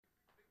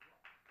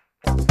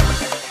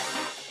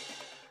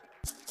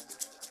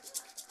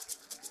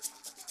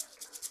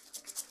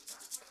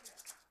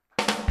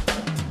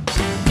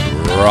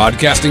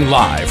Broadcasting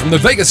live from the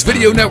Vegas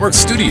Video Network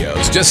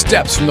studios, just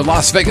steps from the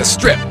Las Vegas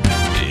Strip,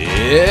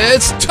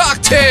 it's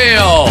Talk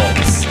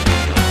Tales!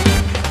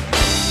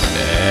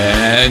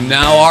 And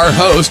now our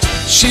host,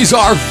 she's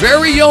our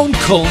very own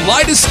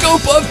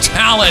kaleidoscope of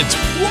talent.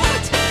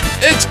 What?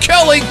 It's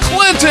Kelly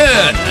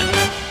Clinton!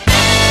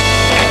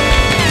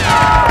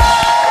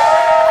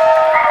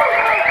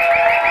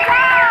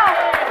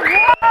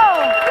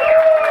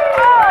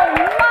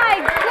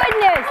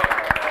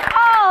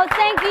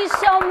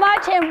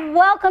 And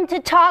welcome to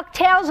Talk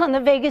Tales on the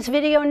Vegas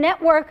Video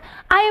Network.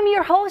 I am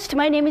your host.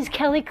 My name is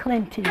Kelly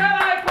Clinton.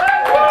 Thank you.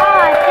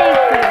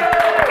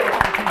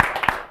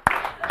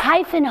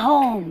 Hyphen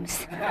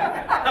Holmes.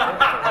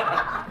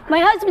 My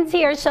husband's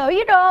here, so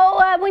you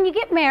know, when you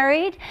get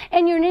married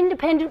and you're an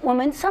independent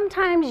woman,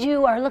 sometimes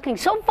you are looking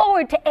so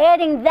forward to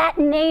adding that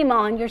name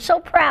on. You're so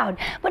proud,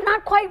 but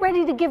not quite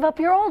ready to give up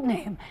your old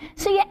name.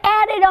 So you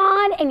add it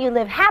on and you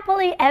live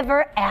happily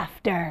ever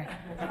after.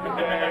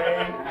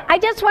 I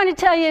just want to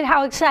tell you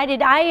how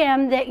excited I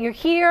am that you're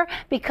here,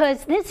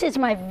 because this is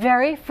my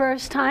very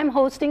first time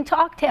hosting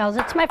Talk Tales.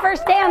 It's my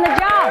first day on the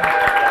job.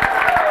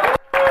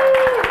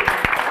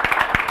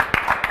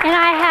 And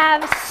I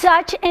have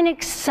such an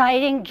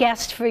exciting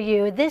guest for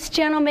you. This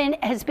gentleman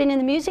has been in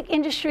the music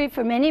industry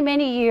for many,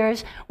 many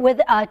years with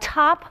a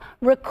top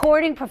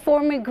recording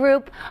performing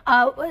group,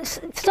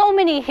 so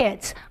many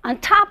hits, on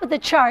top of the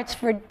charts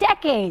for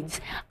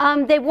decades.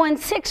 They won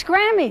 6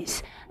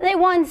 Grammys. They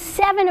won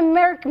 7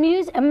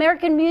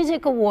 American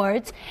Music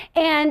Awards,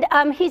 and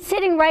he's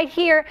sitting right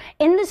here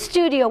in the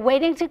studio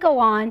waiting to go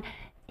on.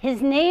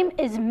 His name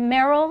is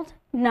Merrill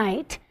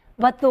Knight,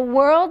 but the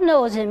world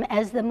knows him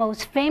as the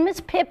most famous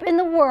Pip in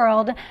the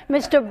world,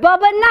 Mr.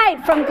 Bubba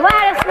Knight from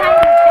Gladys Knight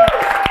and the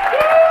Pips.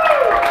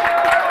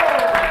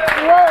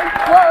 Whoa,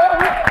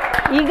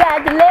 whoa, you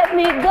got to let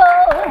me go.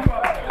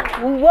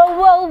 Whoa,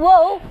 whoa,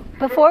 whoa.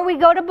 Before we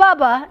go to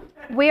Bubba,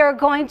 we are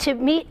going to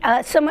meet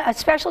a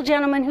special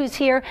gentleman who's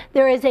here.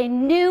 There is a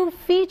new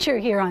feature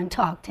here on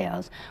Talk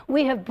Tales.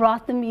 We have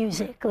brought the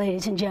music,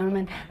 ladies and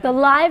gentlemen. The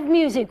live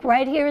music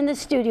right here in the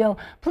studio.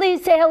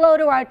 Please say hello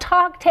to our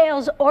Talk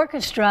Tales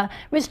Orchestra,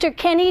 Mr.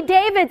 Kenny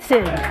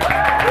Davidson. Yeah.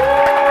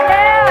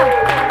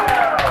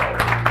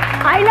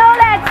 I know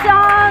that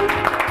song.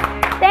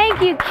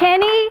 Thank you,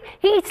 Kenny.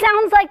 He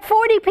sounds like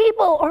 40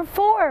 people or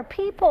 4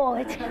 people.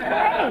 It's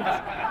great.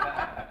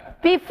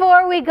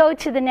 Before we go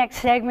to the next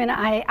segment,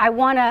 I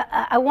want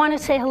to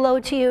say hello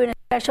to you in a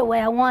special way.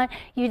 I want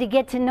you to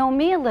get to know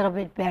me a little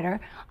bit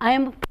better.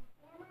 I'm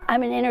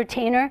an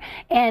entertainer,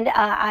 and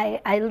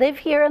I live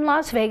here in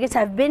Las Vegas.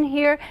 I've been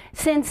here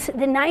since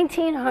the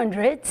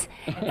 1900s,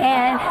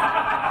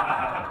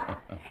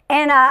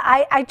 and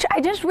I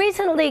just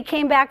recently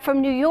came back from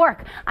New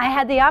York. I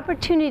had the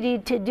opportunity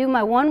to do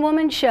my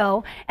one-woman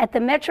show at the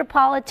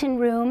Metropolitan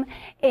Room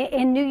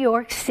in New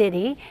York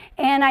City,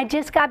 and I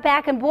just got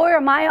back, and boy,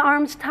 are my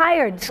arms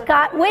tired.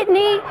 Scott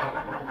Whitney,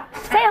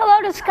 say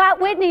hello to Scott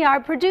Whitney, our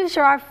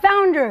producer, our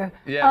founder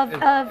of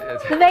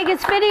the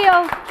Vegas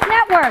Video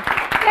Network.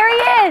 There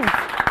he is.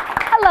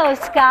 Hello,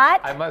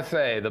 Scott. I must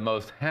say, the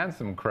most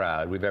handsome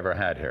crowd we've ever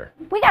had here.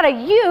 We have a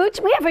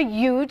huge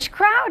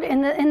crowd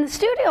in the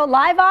studio,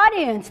 live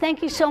audience.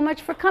 Thank you so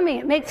much for coming.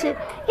 It makes it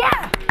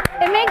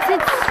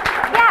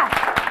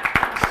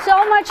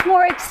so much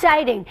more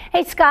exciting.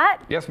 Hey,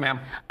 Scott. Yes, ma'am.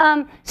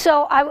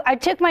 So I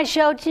took my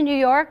show to New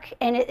York,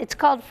 and it's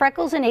called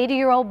Freckles and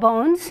 80-Year-Old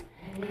Bones.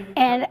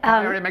 And Can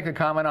I already make a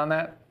comment on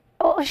that?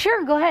 Oh,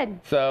 sure, go ahead.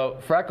 So,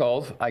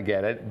 freckles, I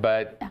get it,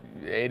 but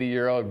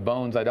 80-year-old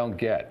bones, I don't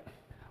get.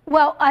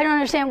 Well, I don't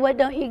understand. What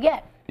don't you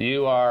get?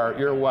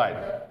 You're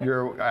what?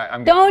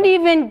 Don't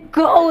even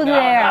go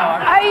there.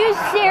 Are you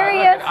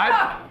serious?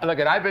 Look,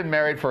 I've been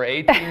married for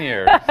 18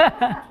 years.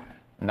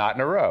 Not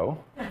in a row.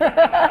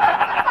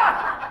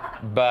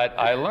 But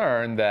I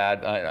learned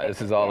that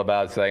this is all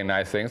about saying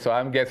nice things. So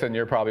I'm guessing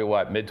you're probably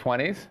what,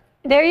 mid-20s?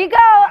 There you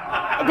go.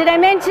 Did I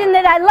mention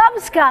that I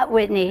love Scott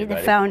Whitney, the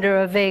founder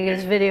of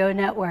Vegas Video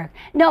Network?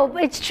 No,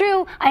 it's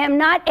true. I am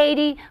not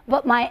 80,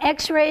 but my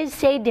x-rays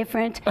say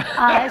different.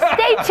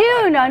 Stay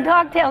tuned on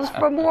Talk Tales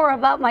for more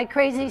about my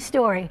crazy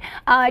story.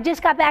 I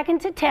just got back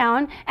into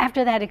town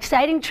after that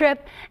exciting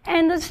trip,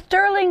 and the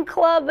Sterling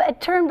Club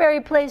at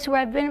Turnberry Place,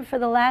 where I've been for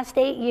the last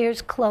 8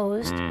 years,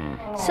 closed.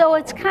 So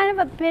it's kind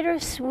of a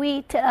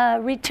bittersweet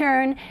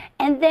return.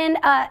 And then,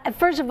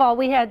 first of all,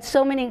 we had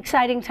so many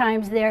exciting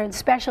times there and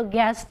special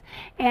guests,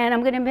 and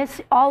I'm going to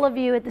miss all of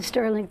you at the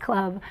Sterling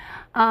Club.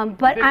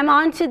 But I'm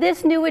on to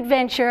this new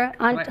adventure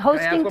on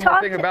hosting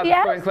Talk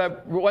Tales.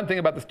 One thing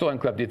about the Sterling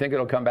Club. Do you think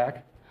it'll come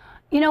back?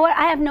 You know what?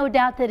 I have no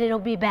doubt that it'll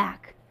be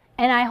back.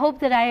 And I hope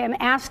that I am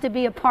asked to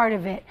be a part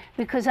of it,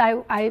 because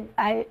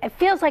it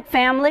feels like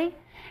family.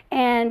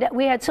 And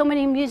we had so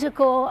many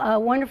musical,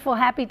 wonderful,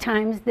 happy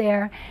times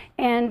there.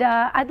 And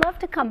I'd love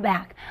to come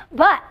back.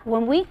 But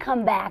when we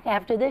come back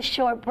after this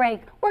short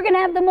break, we're going to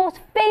have the most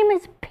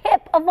famous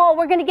Pip of all.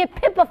 We're going to get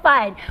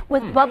Pipified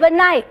with Bubba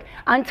Knight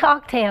on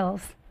Talk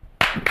Tales.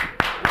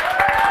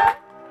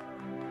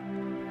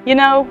 You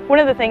know, one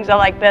of the things I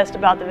like best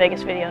about the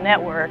Vegas Video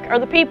Network are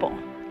the people.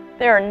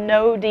 There are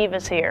no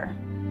divas here.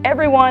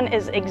 Everyone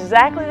is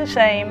exactly the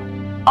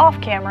same off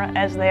camera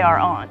as they are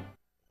on.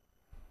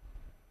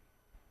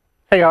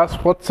 Hey guys,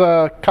 what's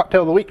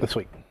cocktail of the week this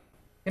week?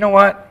 You know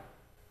what?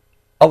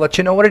 I'll let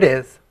you know what it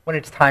is when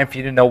it's time for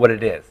you to know what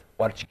it is.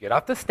 Why don't you get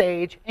off the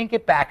stage and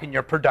get back in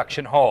your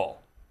production hole?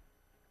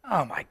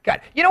 Oh my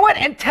God. You know what?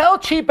 And tell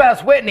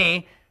cheap-ass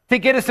Whitney to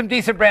get us some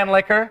decent brand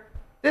liquor.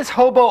 This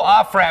hobo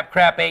off-rap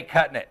crap ain't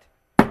cutting it.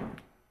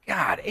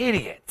 God,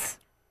 idiots.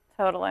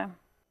 Totally.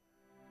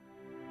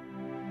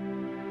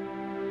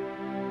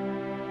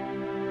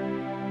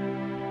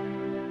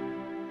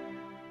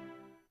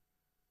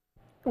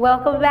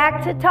 Welcome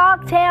back to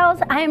Talk Tales.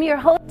 I am your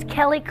host,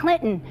 Kelly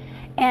Clinton,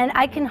 and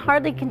I can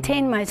hardly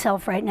contain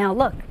myself right now.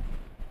 Look.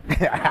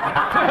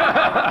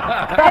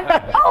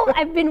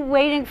 I've been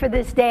waiting for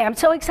this day. I'm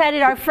so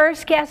excited. Our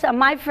first guest on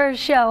my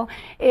first show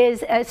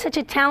is such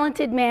a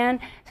talented man,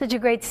 such a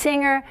great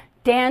singer,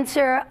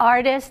 dancer,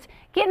 artist,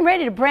 getting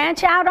ready to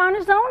branch out on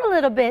his own a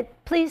little bit.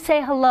 Please say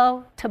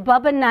hello to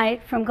Bubba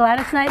Knight from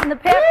Gladys Knight and the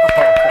Pips.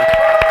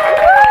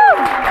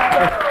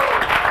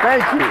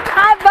 Thank you.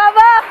 Hi,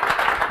 Bubba.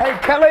 Hey,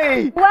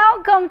 Kelly.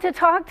 Welcome to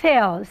Talk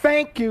Tales.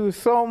 Thank you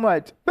so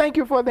much. Thank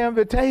you for the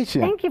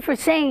invitation. Thank you for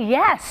saying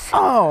yes.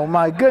 Oh,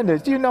 my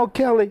goodness. You know,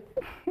 Kelly,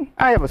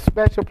 I have a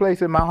special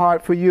place in my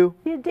heart for you.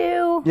 You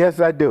do. Yes,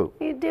 I do.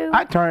 You do.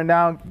 I turned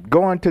down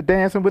going to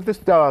Dancing with the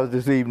Stars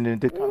this evening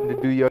to come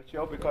to do your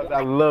show because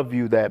I love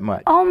you that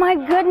much. Oh my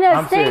goodness!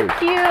 I'm Thank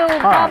serious. you, No,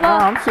 Bubba.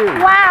 I'm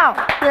serious.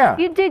 Wow. Yeah.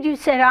 You did. You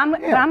said I'm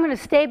going to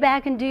stay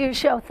back and do your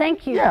show.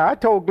 Thank you. Yeah, I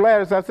told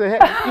Gladys, I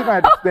said, hey, you're going to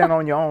have to stand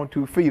on your own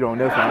 2 feet on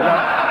this one.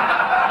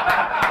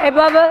 Hey,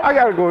 Bubba. I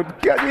got to go,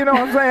 you know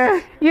what I'm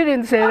saying? You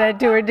didn't say that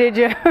to her, did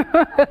you?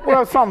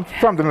 Well,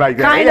 something like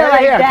that. Kinda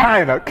like that.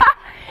 Kind of.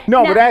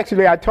 No, Now- but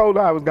actually, I told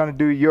her I was going to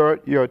do your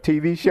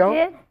TV show.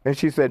 did? And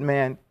she said,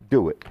 man,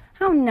 do it,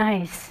 How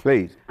nice.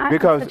 please. I'm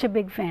Because such a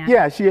big fan.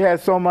 yeah, she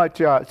has so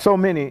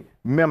many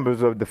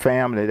members of the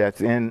family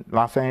that's in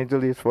Los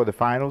Angeles for the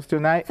finals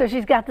tonight. So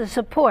she's got the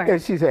support. Yeah,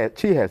 she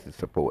has the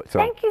support. So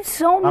Thank you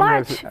so I'm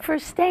much really- for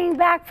staying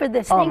back for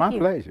this. Oh, Thank my you.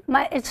 pleasure.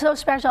 It's so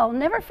special. I'll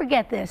never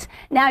forget this.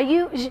 Now,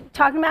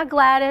 talking about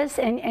Gladys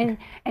and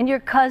your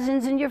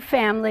cousins and your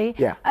family.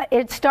 Yeah.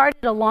 It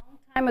started a long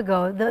time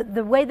ago.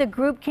 The way the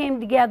group came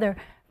together.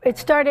 It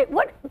started.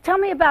 Tell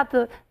me about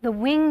the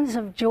Wings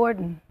of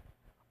Jordan.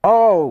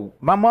 Oh,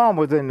 my mom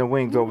was in the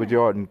Wings Over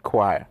Jordan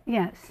choir.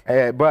 Yes.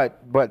 But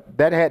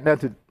that had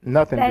nothing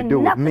That to had do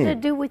with nothing me. to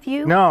do with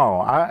you. No,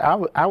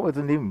 I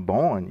wasn't even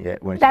born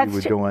yet when That's she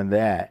was true. doing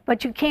that.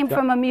 But you came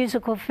from a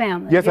musical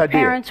family. Yes, Your I did.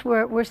 parents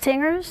were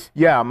singers.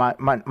 Yeah,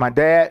 my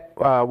dad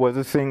was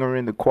a singer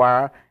in the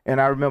choir, and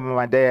I remember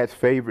my dad's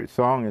favorite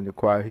song in the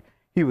choir.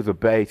 He was a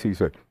bass. He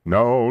said,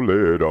 "Now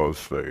let us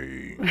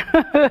sing,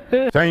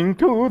 sing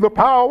to the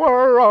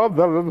power of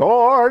the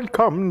Lord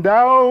come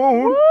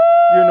down." Woo!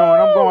 You know,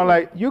 and I'm going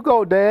like, "You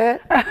go,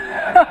 Dad."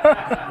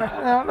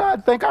 I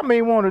think I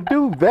may want to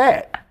do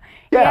that.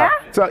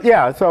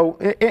 Yeah? So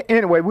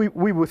anyway,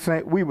 we would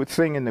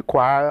sing in the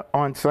choir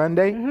on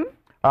Sunday. Mm-hmm.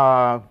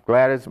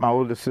 Gladys, my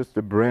older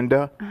sister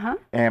Brenda, Uh-huh.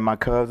 and my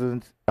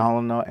cousins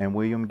Eleanor and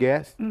William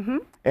Guest. Mm-hmm.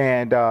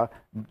 And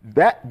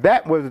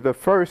that was the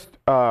first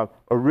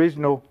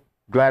original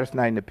Gladys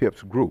Knight and the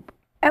Pips group.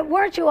 And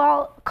weren't you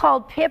all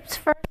called Pips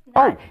first?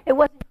 Oh. It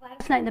wasn't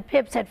Gladys Knight and the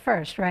Pips at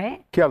first,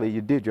 right? Kelly, you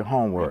did your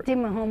homework. Did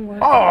my homework.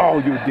 Oh,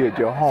 you did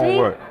your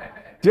homework.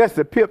 Just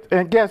the Pips.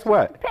 And guess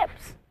what?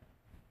 Pips.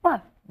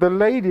 What? The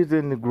ladies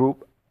in the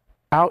group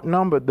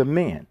outnumbered the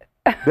men.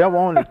 There were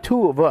only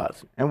 2 of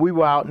us, and we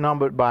were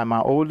outnumbered by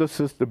my older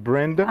sister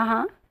Brenda,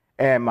 Uh-huh.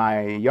 and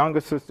my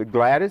younger sister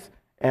Gladys,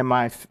 and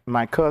my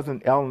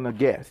cousin Eleanor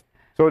Guest.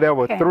 So there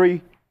were Okay.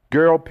 3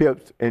 girl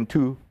Pips and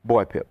 2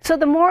 boy Pips. So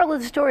the moral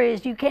of the story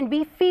is you can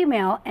be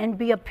female and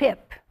be a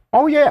Pip.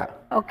 Oh yeah.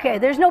 Okay,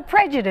 there's no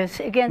prejudice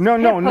against No,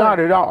 Piphood. not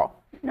at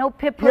all. No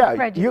Piphood Yeah,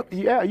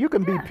 prejudice. you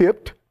can be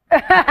pipped.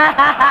 Well,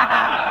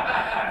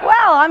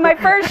 on my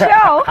first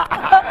show.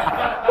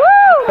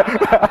 Woo!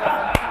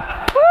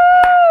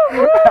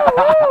 Woo! Woo!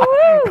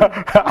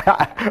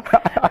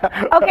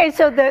 Okay,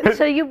 so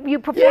you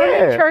perform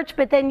in Yeah. church,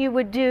 but then you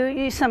would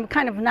do some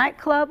kind of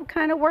nightclub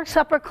kind of work,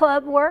 supper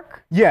club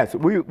work. Yes,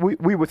 we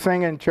would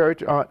sing in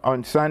church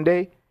on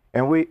Sunday,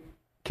 and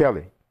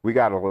Kelly, we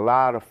got a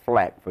lot of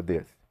flack for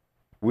this.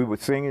 We would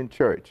sing in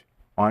church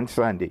on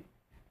Sunday,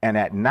 and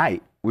at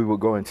night we would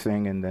go and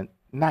sing in the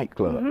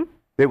nightclub. Mm-hmm.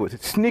 They would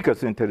sneak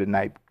us into the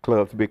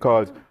nightclubs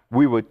because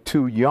we were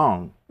too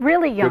young.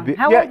 Really to young. be-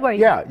 How yeah, old were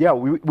you? Yeah,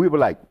 we were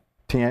like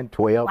 10,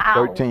 12, Wow.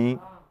 13.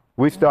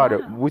 We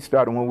started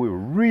when we were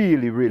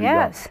really, really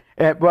Yes.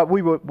 young. But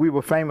we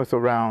were famous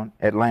around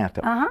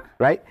Atlanta, Uh-huh.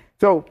 right?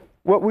 So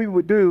what we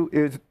would do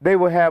is they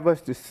would have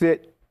us to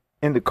sit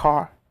in the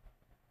car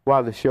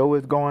while the show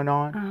is going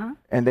on, Uh-huh.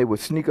 and they would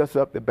sneak us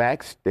up the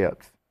back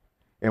steps,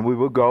 and we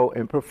would go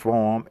and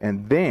perform,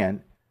 and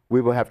then we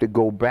would have to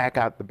go back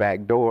out the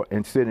back door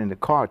and sit in the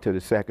car to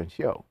the second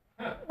show.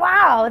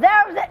 Wow,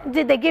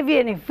 did they give you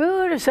any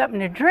food or something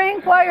to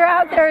drink while you're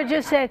out there, or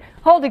just said,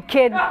 hold it,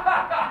 kid?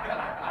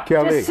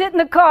 Kelly. Just sit in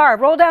the car,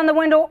 roll down the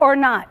window or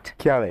not.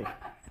 Kelly,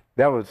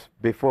 that was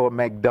before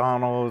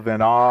McDonald's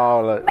and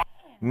all.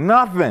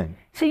 Nothing.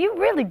 So you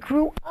really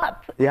grew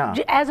up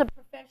as a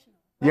professional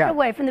right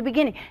away from the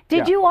beginning.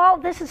 Did you all,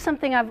 this is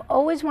something I've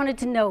always wanted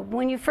to know,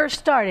 when you first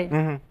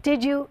started,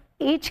 did you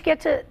each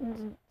get to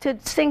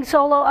sing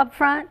solo up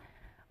front?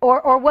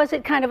 Or was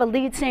it kind of a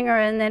lead singer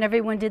and then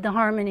everyone did the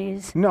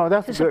harmonies? No,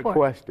 that's a good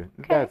question.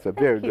 Okay, that's a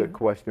very good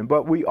question.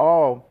 But we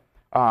all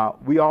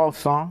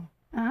sung,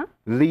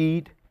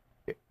 lead,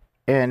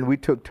 and we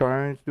took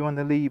turns doing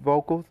the lead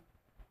vocals.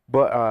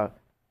 But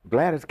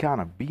Gladys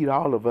kind of beat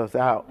all of us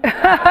out. You know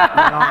what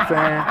I'm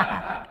saying?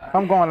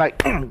 I'm going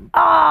like, and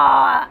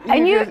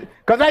you,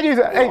 because I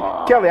used to, hey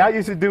Kelly, I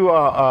used to do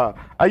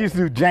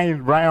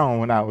James Brown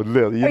when I was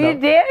little. You know? You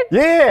did?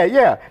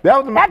 Yeah.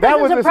 That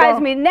doesn't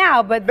surprise me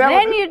now, but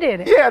then you did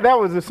it. Yeah, that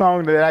was the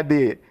song that I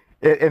did.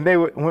 And they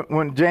would,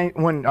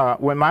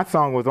 when my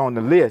song was on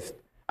the list,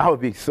 I would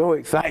be so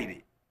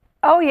excited.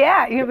 Oh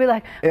yeah, you'd be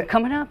like, I'm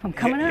coming up.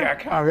 Yeah,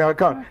 I'm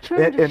coming.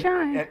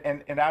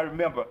 And I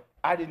remember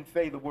I didn't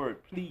say the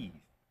word please.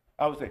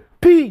 I would say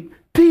please,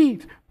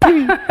 baby,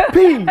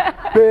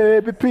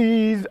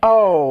 please.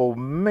 Oh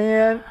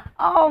man.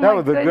 Oh my goodness. That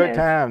was a good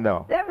time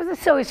though. That was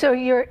so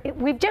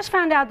we've just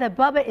found out that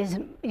Bubba is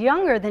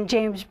younger than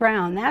James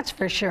Brown, that's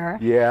for sure.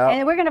 Yeah.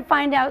 And we're gonna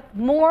find out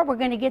more. We're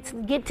gonna get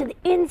to the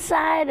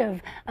inside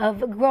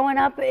of growing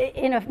up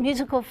in a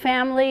musical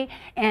family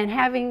and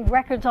having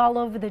records all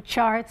over the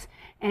charts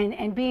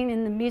and being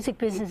in the music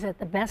business at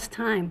the best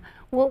time.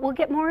 We'll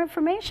get more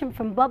information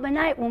from Bubba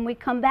Knight when we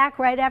come back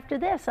right after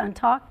this on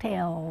Talk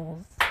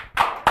Tales.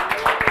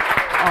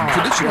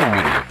 Traditional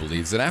media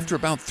believes that after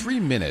about 3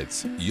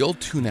 minutes, you'll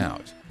tune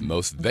out.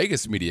 Most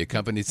Vegas media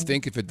companies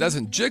think if it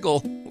doesn't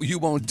jiggle, you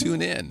won't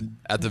tune in.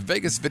 At the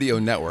Vegas Video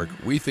Network,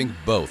 we think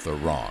both are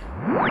wrong.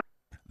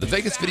 The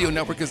Vegas Video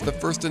Network is the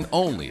first and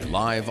only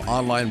live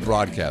online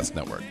broadcast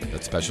network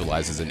that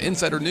specializes in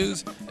insider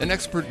news and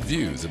expert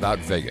views about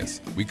Vegas.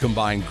 We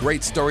combine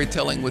great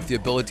storytelling with the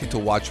ability to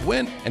watch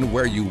when and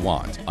where you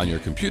want on your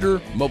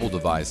computer, mobile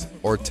device,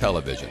 or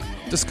television.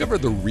 Discover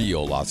the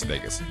real Las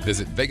Vegas.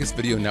 Visit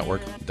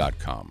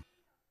VegasVideoNetwork.com.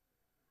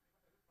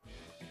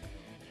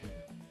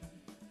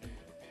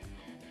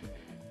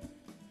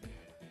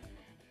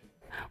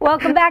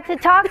 Welcome back to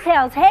Talk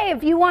Tales. Hey,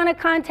 if you want to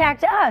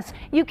contact us,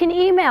 you can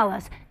email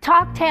us,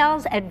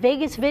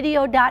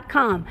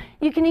 talktales@vegasvideo.com.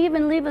 You can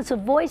even leave us a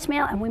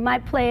voicemail and we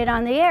might play it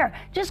on the air.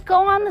 Just go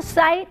on the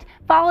site,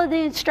 follow the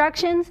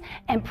instructions,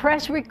 and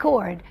press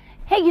record.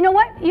 Hey, you know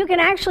what? You can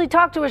actually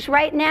talk to us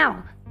right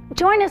now.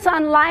 Join us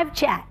on live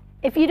chat.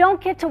 If you don't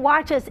get to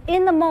watch us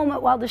in the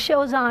moment while the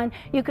show's on,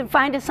 you can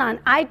find us on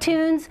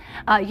iTunes,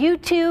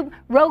 YouTube,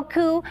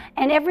 Roku,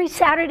 and every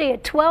Saturday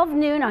at 12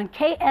 noon on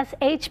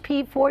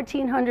KSHP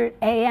 1400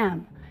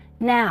 AM.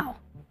 Now,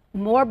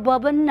 more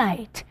Bubba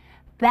Knight.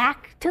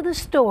 Back to the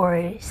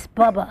stories.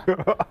 Bubba,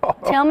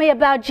 tell me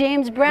about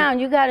James Brown.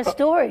 You got a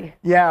story.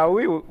 Yeah,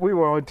 we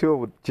were on tour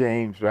with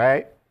James,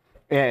 right?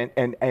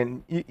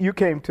 And you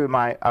came to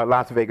my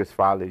Las Vegas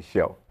Follies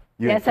show.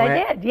 Yes, I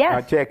did, yes.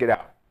 Now check it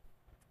out.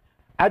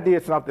 I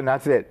did something, I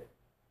said,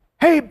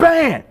 hey,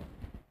 band!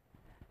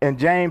 And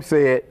James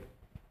said,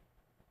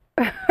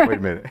 wait a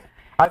minute.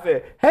 I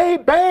said, hey,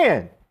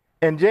 band!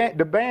 And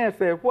the band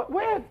said,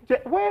 where's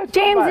James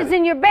somebody? Is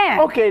in your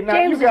band. Okay, now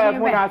James you guys,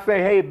 when I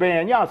say, hey,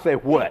 band, y'all say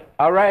what,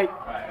 all right?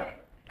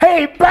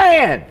 Hey,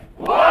 band!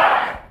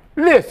 What?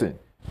 Listen,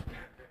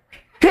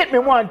 hit me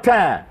one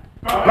time,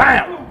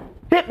 bam!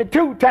 Hit me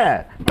 2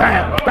 times,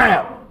 bam,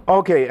 bam!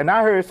 Okay, and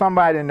I heard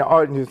somebody in the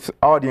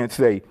audience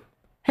say,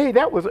 hey,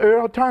 that was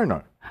Earl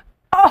Turner.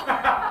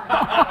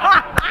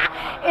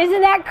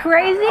 Isn't that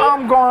crazy?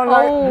 I'm going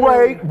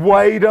like,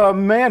 wait a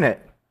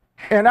minute.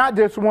 And I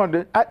just want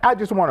to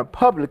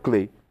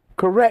publicly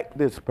correct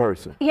this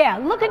person. Yeah,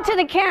 look into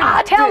the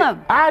camera. Tell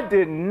him. I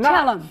did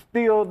not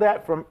steal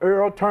that from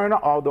Earl Turner,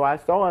 although I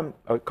saw him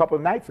a couple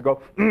of nights ago.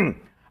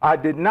 I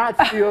did not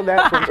steal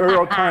that from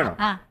Earl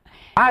Turner.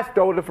 I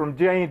stole it from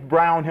James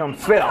Brown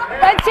himself.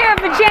 Let's hear it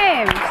for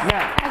James.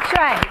 Yeah. That's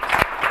right.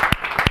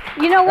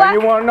 You know what?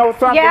 And you want to know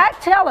something? Yeah,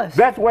 tell us.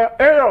 That's where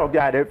Earl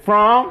got it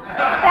from.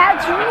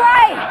 That's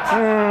right.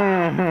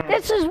 Mm-hmm.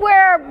 This is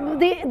where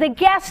the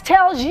guest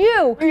tells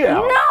you,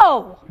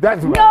 no.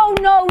 That's right.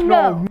 No.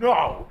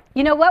 No.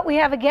 You know what? We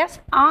have a guest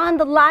on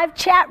the live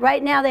chat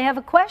right now. They have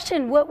a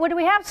question. What do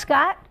we have,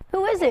 Scott?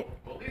 Who is it?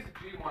 Well, Lisa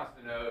G wants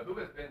to know who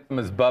has been some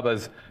of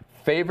Bubba's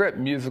favorite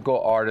musical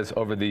artists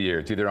over the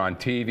years, either on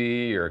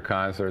TV or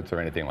concerts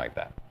or anything like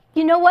that.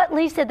 You know what,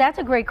 Lisa? That's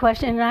a great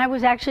question, and I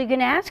was actually going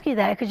to ask you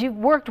that because you've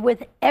worked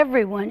with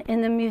everyone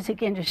in the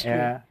music industry.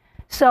 Yeah.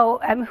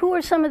 So, who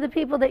are some of the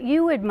people that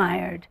you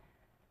admired?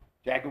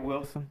 Jackie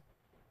Wilson.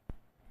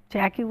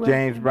 Jackie Wilson.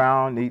 James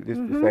Brown, needless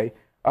to say.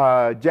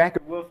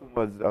 Jackie Wilson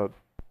was a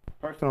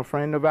personal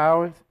friend of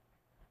ours.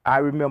 I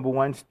remember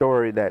one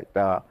story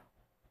that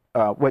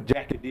what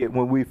Jackie did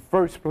when we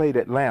first played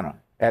Atlanta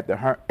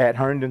at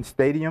Herndon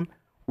Stadium.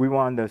 We were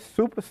on the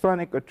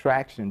Supersonic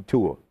Attraction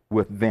Tour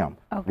with them,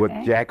 with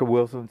Jackie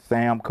Wilson,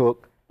 Sam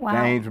Cooke, Wow.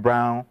 James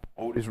Brown,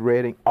 Otis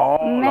Redding,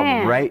 all of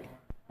them, right?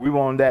 We were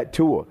on that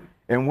tour.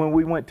 And when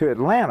we went to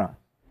Atlanta,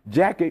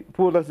 Jackie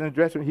pulled us in the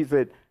dressing room. He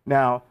said,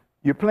 now,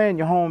 you're playing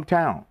your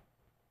hometown,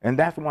 and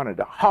that's one of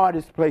the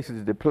hardest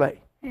places to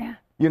play. Yeah.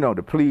 You know,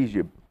 to please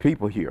your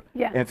people here.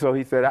 Yeah. And so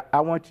he said,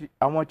 I want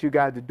you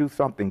guys to do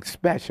something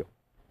special.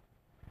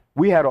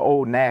 We had an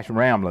old Nash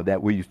Rambler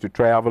that we used to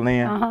travel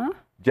in.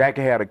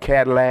 Jackie had a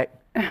Cadillac.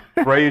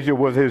 Frazier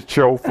was his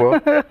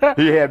chauffeur.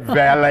 He had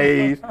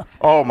valets.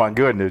 Oh my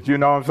goodness, you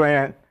know what I'm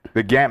saying?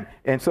 The gamut.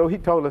 And so he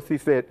told us, he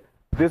said,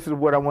 this is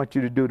what I want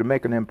you to do to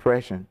make an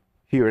impression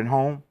here at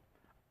home.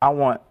 I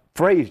want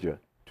Frazier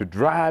to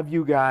drive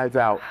you guys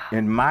out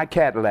in my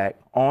Cadillac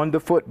on the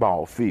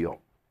football field.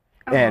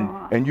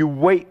 And you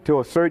wait till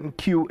a certain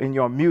cue in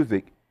your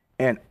music,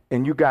 and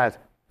you guys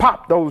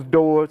pop those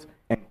doors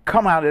and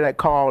come out of that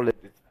car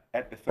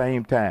at the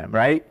same time,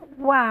 right?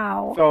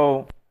 Wow.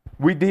 So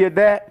we did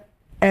that,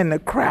 and the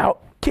crowd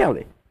killed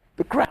it.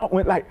 The crowd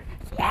went like,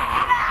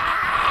 yeah!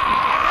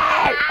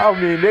 I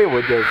mean, they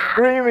were just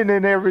screaming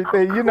and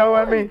everything, you know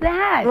what I mean?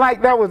 That?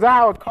 Like that was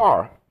our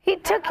car. He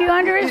took you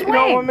under his You wing.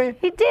 know what I mean?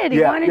 He did. He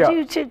Yeah, wanted yeah.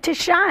 you to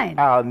shine.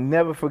 I'll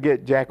never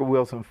forget Jackie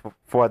Wilson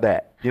for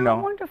that, you know?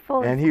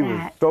 wonderful And is he that?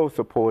 was so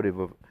supportive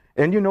of it.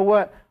 And you know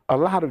what? A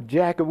lot of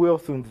Jackie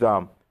Wilson's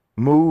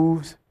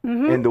moves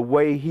and the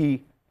way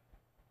he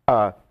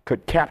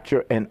could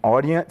capture an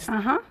audience.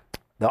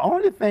 The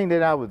only thing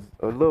that I was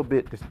a little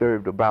bit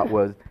disturbed about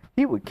was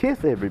he would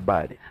kiss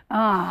everybody.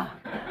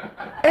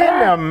 In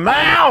the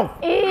mouth!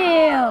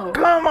 Ew.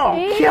 Come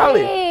on,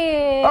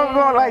 Kelly! I'm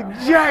going like,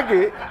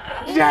 Jackie!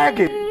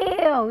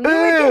 Ew.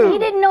 He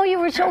didn't know you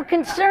were so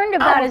concerned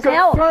about I was his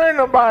health. concerned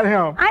about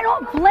him. I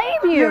don't blame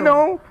you. You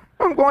know,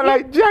 I'm going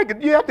like,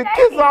 Jackie, you have to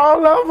kiss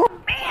all of them.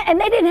 Man, and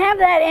they didn't have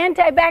that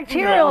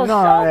antibacterial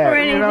No, soap that,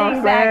 or you know what anything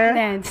I'm back saying?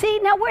 then. See,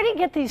 now where do you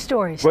get these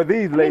stories? Well,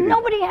 these I mean, ladies.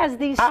 nobody has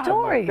these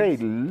stories. They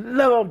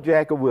love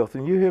Jackie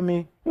Wilson. You hear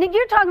me? Nick,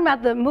 you're talking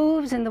about the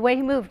moves and the way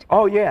he moved.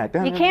 Oh, yeah.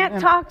 You can't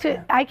talk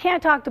to, I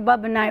can't talk to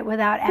Bubba Knight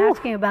without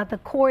asking about the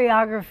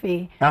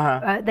choreography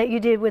that you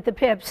did with the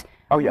Pips.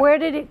 Oh, yeah. Where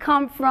did it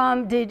come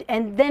from?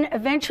 And then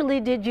eventually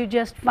did you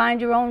just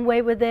find your own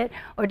way with it?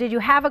 Or did you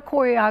have a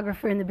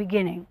choreographer in the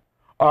beginning?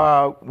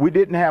 We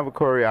didn't have a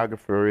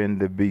choreographer in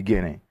the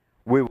beginning.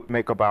 We would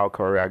make up our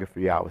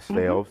choreography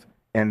ourselves.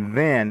 And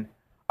then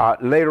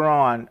later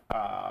on,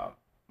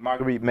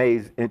 Marguerite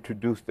Mays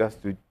introduced us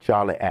to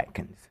Charlie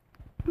Atkins,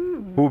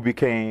 who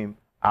became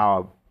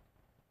our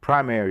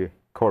primary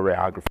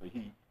choreographer.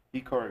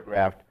 He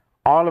choreographed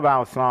all of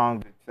our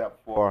songs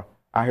except for,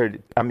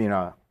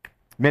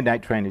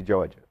 Midnight Train to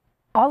Georgia.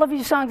 All of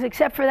your songs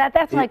except for that?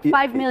 That's like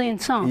 5 million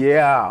songs.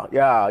 Yeah.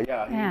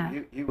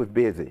 He was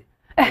busy.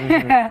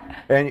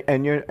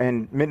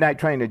 And Midnight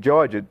Train to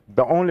Georgia,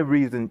 the only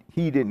reason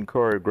he didn't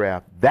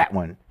choreograph that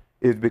one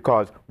is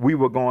because we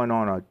were going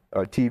on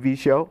a TV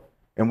show,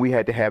 and we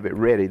had to have it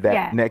ready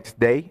that next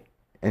day,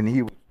 and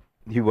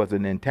he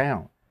wasn't in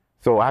town.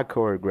 So I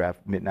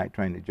choreographed Midnight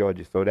Train to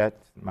Georgia, so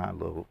that's my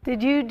little...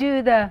 Did you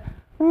do the...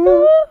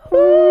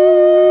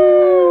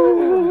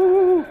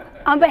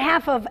 On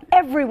behalf of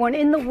everyone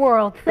in the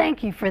world,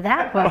 thank you for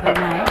that, Bubba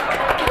Knight.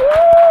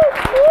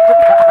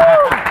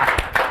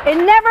 It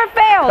never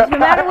fails, no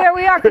matter where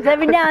we are, because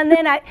every now and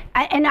then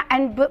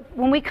but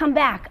when we come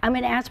back, I'm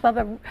going to ask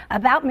Bubba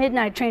about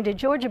Midnight Train to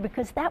Georgia,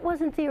 because that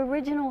wasn't the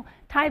original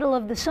title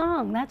of the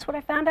song. That's what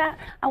I found out.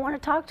 I want to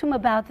talk to him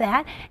about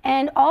that,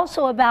 and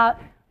also about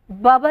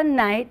Bubba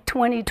Knight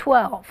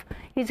 2012.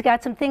 He's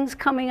got some things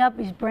coming up.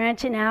 He's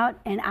branching out,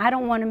 and I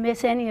don't want to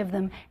miss any of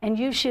them, and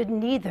you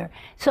shouldn't either.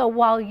 So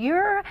while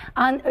you're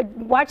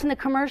watching the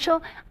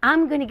commercial,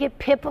 I'm going to get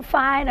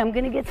pipified. I'm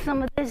going to get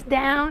some of this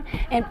down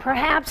and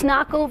perhaps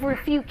knock over a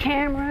few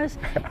cameras.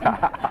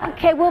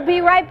 Okay, we'll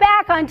be right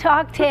back on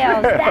Talk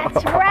Tales.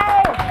 That's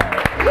right.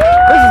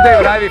 This is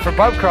David Ivy from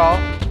Pub Crawl.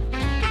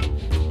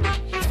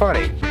 It's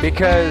funny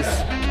because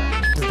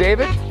this is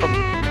David from...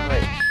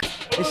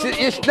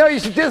 You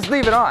should just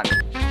leave it on.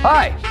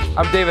 Hi,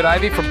 I'm David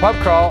Ivy from Pub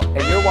Crawl,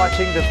 and you're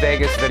watching the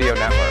Vegas Video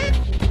Network.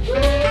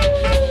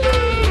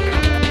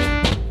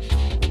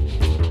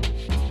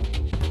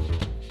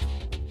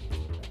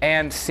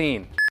 And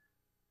scene.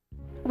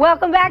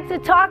 Welcome back to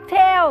Talk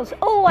Tales.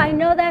 Oh, I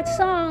know that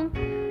song.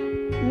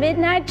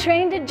 Midnight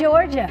Train to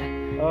Georgia.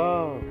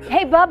 Oh.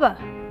 Hey, Bubba.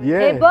 Yeah.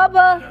 Hey,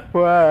 Bubba.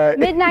 What?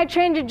 Midnight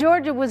Train to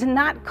Georgia was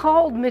not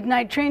called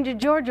Midnight Train to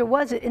Georgia,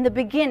 was it, in the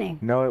beginning?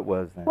 No, it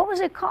wasn't. What was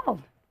it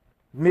called?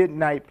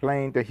 Midnight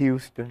Plane to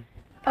Houston.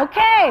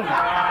 Okay.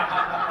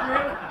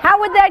 How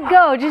would that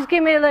go? Just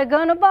give me the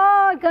gonna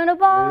ball.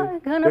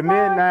 The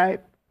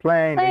Midnight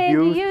Plane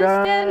to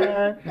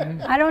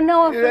Houston. I don't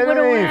know if it would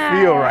have went. That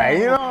didn't feel right,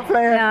 you know what I'm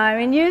saying? No, I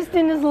mean,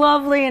 Houston is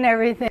lovely and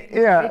everything.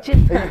 Yeah, It's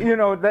just, you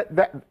know,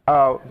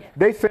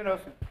 they sent,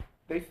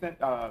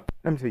 let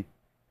me see,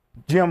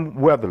 Jim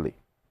Weatherly.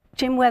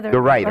 Jim Weatherly The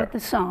writer. wrote the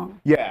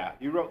song. Yeah,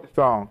 he wrote the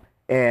song,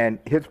 and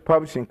his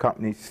publishing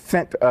company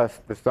sent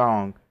us the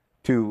song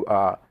to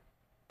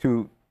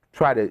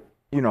try to,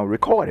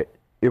 record it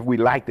if we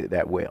liked it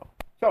that well.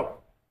 So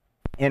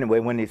anyway,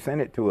 when they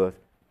sent it to us,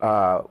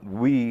 I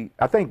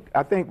think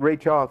Ray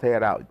Charles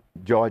had out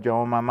Georgia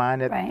on my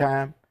mind at Right. the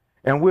time,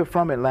 and we're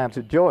from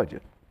Atlanta, Georgia.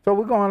 So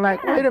we're going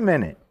like, wait a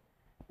minute,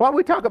 why are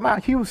we talking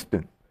about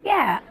Houston?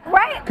 Yeah,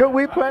 right. Could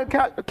we play?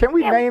 Can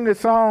we name the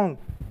song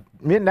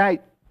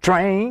 "Midnight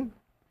Train"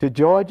 to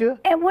Georgia?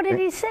 And what did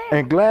he say?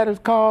 And Gladys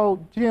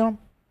called Jim,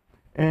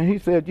 and he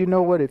said, "You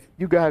know what? If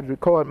you guys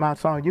record my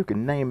song, you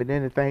can name it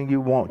anything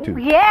you want to."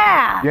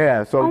 Yeah.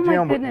 Yeah. So Oh,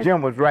 my goodness.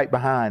 Jim was right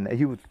behind.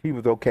 He was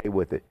okay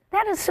with it.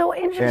 That is so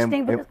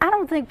interesting because I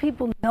don't think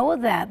people know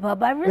that,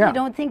 Bub. I really Yeah.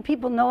 don't think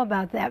people know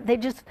about that.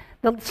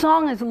 The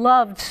song is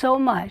loved so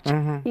much.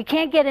 Mm-hmm. You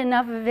can't get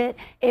enough of it.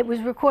 It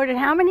was recorded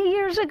how many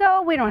years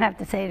ago? We don't have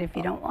to say it if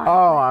you don't want.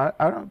 Oh,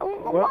 I don't.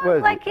 What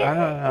was like it?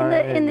 I don't know.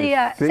 in the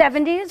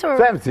 70s or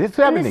 70s.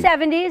 in the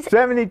 70s?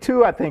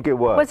 72, I think it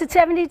was. Was it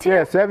 72?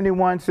 Yeah,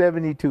 71,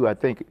 72, I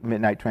think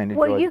Midnight Train to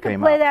Well, Georgia you can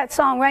came play out. that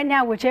song right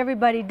now, which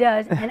everybody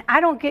does, and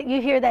I don't get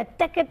you hear that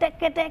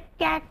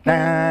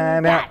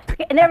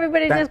and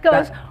everybody just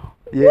goes,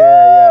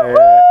 Yeah.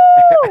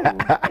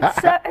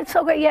 it's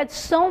so great. You had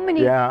so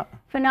many Yeah.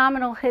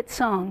 phenomenal hit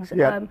songs.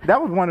 Yeah,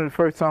 that was one of the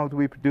first songs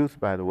we produced,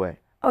 by the way.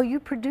 Oh, you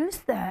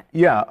produced that,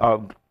 Yeah,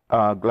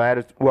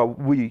 Gladys. Well,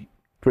 we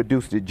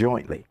produced it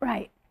jointly,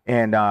 right?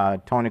 and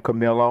Tony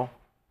Camillo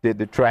did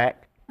the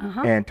track.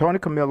 And Tony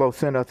Camillo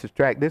sent us a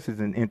track. This is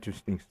an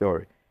interesting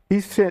story. He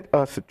sent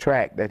us a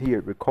track that he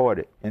had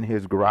recorded in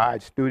his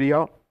garage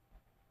studio.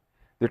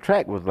 The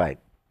track was like,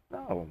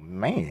 oh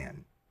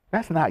man,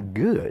 that's not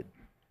good.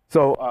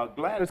 So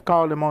Gladys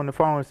called him on the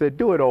phone and said,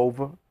 "Do it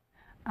over."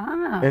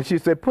 And she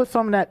said, "Put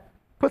some of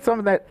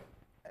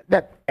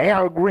that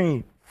Al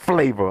Green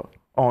flavor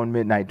on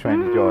Midnight Train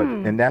to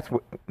Georgia." And that's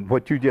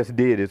what you just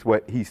did is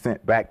what he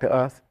sent back to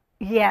us.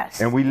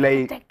 Yes. And we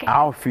laid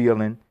our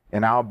feeling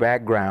and our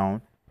background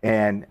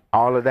and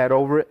all of that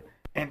over it.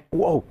 And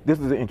whoa, this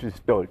is an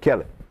interesting story.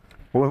 Kelly,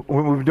 when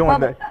we were doing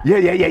that,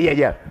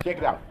 yeah. Check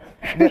it out.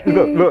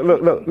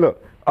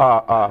 Look.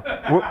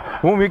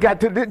 When we got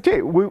to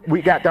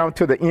we got down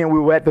to the end, we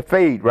were at the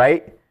fade,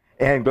 right?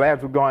 And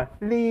Gladys was going,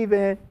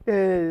 leaving.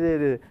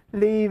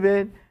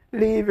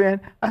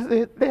 I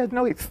said, there's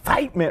no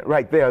excitement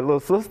right there, little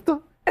sister.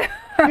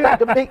 You had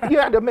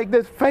to make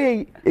this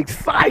fade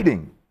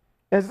exciting.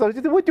 And so she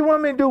said, "What you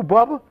want me to do,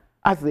 Bubba?"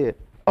 I said,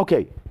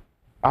 "Okay."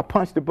 I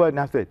punched the button.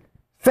 I said,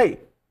 "Say,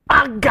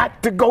 I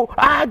got to go.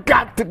 I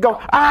got to go.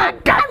 I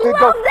got to go."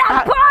 I love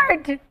that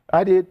part.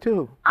 I did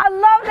too. I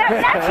love that.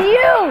 That's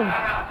you.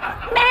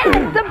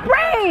 Man, the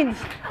brains,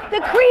 the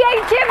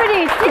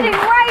creativity sitting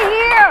right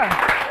here.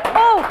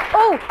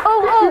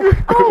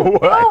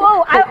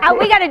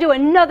 We got to do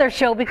another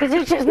show because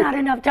there's just not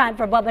enough time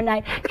for Bubba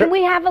Knight. Can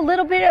we have a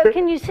little bit of,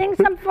 can you sing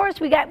something for us?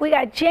 We got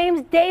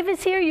James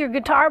Davis here, your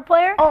guitar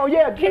player. Oh,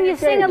 yeah. Can you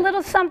sing a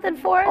little something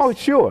for us? Oh,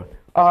 sure.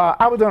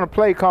 I was on a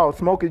play called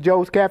Smokey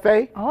Joe's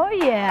Cafe. Oh,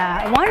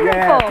 yeah. Wonderful.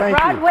 Yeah, thank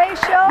you. Broadway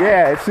show.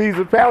 Yeah, at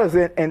Caesar Palace.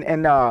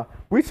 And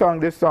we sung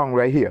this song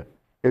right here.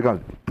 It goes,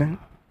 dun,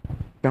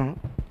 dun.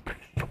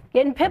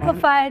 Getting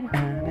pippified.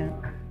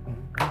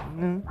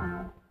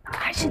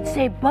 I should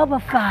say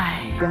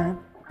Bubbafied. Dun,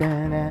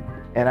 dun, dun.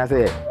 And I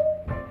said,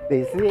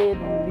 they sit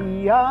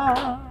in the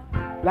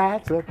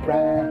lights of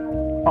bright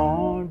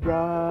on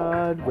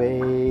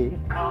Broadway.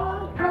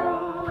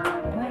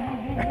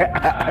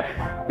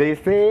 They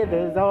say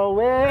there's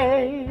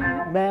always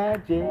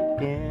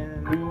magic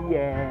in the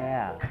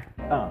air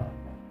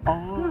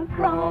on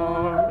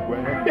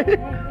Broadway.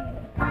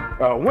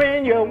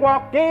 When you're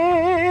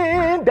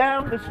walking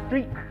down the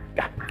street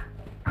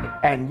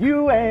and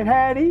you ain't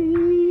had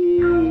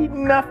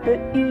enough to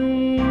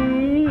eat,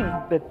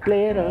 the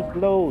glitter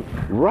glows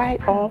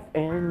right off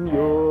and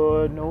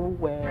you're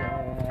nowhere.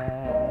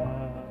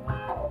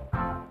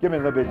 Give me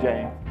a little bit,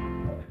 James.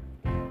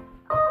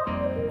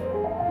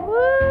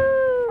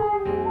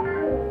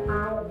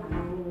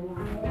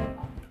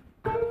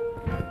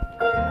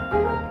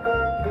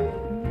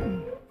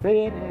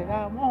 Say that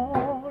I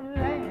won't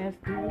last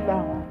too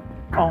long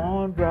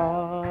on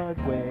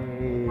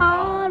Broadway.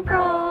 On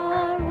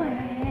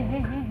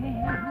Broadway.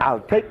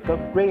 I'll take a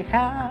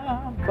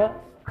Greyhound bus,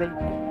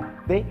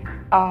 they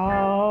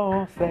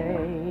all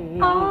say.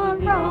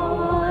 On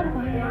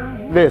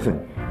Broadway.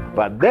 Listen,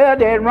 but they're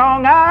dead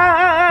wrong,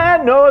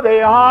 I know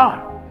they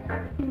are.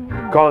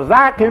 'Cause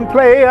I can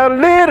play a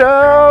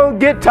little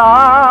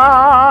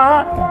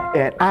guitar.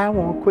 And I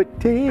won't quit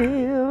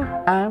till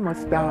I'm a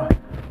star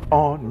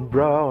on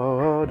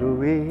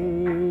Broadway.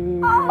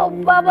 Oh,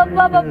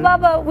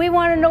 Bubba, we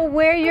want to know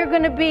where you're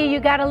going to be.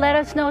 You got to let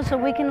us know so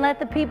we can let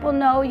the people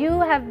know. You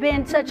have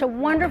been such a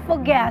wonderful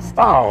guest.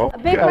 Oh, a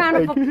big God, round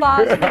of thank you.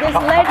 applause for this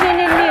legend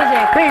in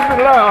music. Peace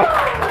and love.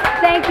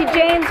 Thank you,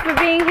 James, for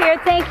being here.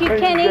 Thank you,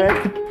 Kenny.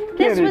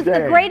 This was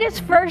the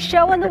greatest first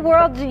show in the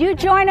world. You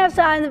join us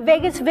on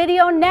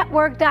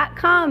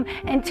VegasVideoNetwork.com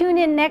and tune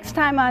in next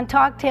time on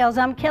Talk Tales.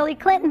 I'm Kelly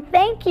Clinton.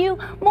 Thank you.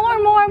 More.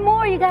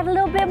 You got a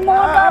little bit more,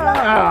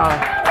 Bubba?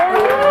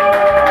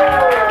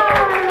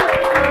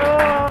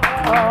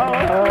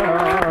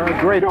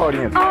 Great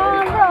audience.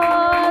 On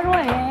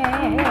Broadway.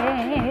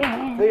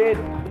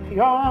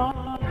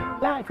 on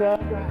like a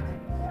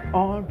ride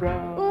on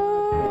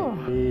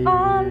Broadway.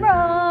 On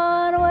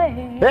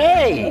Broadway.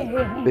 Hey,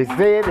 they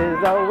say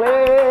there's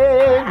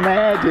always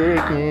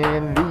magic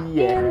in the In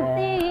air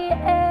the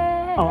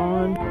air.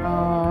 on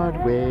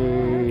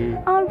Broadway.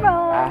 On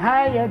Broadway.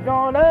 How you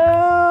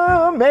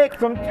gonna make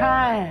some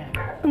time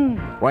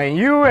when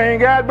you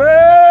ain't got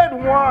but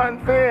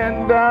one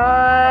thin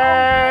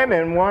dime,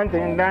 and one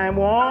thin dime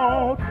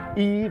won't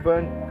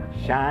even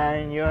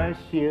shine your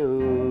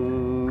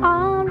shoes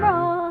On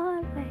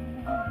Broadway.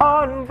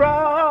 on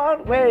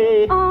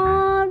Broadway.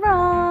 On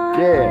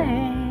Broadway.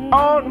 Yeah,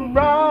 on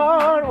Broadway.